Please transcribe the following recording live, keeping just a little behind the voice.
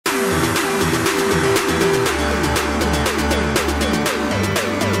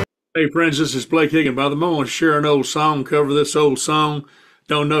Hey friends, this is Blake Higgin. By the moment, I want to share an old song, cover this old song.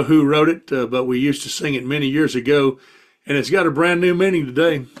 Don't know who wrote it, but we used to sing it many years ago, and it's got a brand new meaning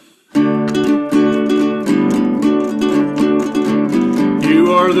today.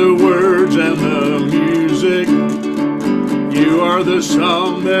 You are the words and the music. You are the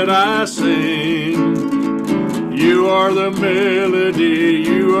song that I sing. You are the melody.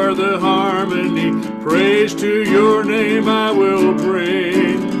 You are the harmony. Praise to your name I will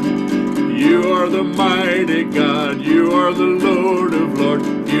bring. You are the mighty God, you are the Lord of lords,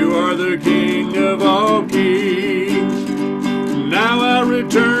 you are the King of all kings. Now I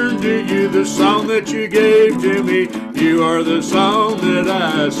return to you the song that you gave to me. You are the song that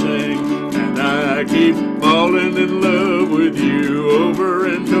I sing, and I keep falling in love with you over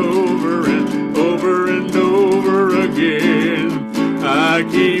and over and over and over again. I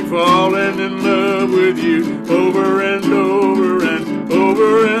keep falling in love with you over and over and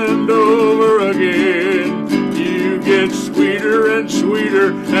over and over again. You get sweeter and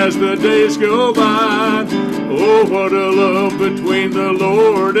sweeter as the days go by. Oh, what a love between the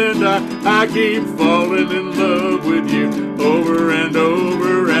Lord and I keep falling in love with you over and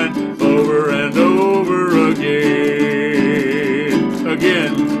over and over and over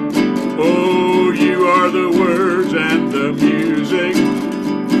again. Oh, you are the words and the music.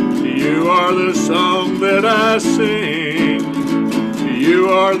 You are the song that I sing. You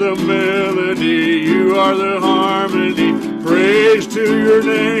are the melody. You are the harmony. Praise to your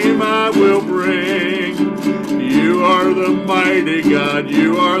name I will bring. You are the mighty God.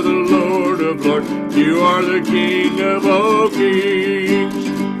 You are the Lord of lords. You are the King of all kings.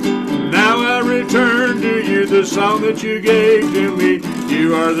 Now I return to you the song that you gave to me.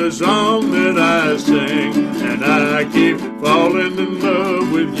 You are the song that I sing, and I keep falling in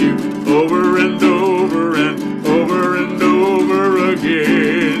love with you over and over and over and over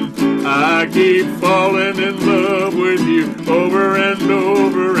again. I keep falling in love with you over and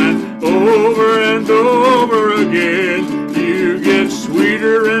over and over and over again. You get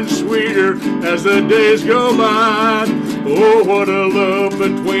sweeter and sweeter as the days go by. Oh, what a love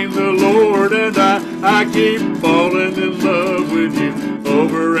between the Lord and I keep falling in love with you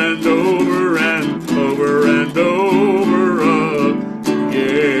over and over and over and over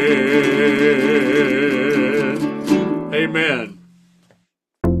again. Amen.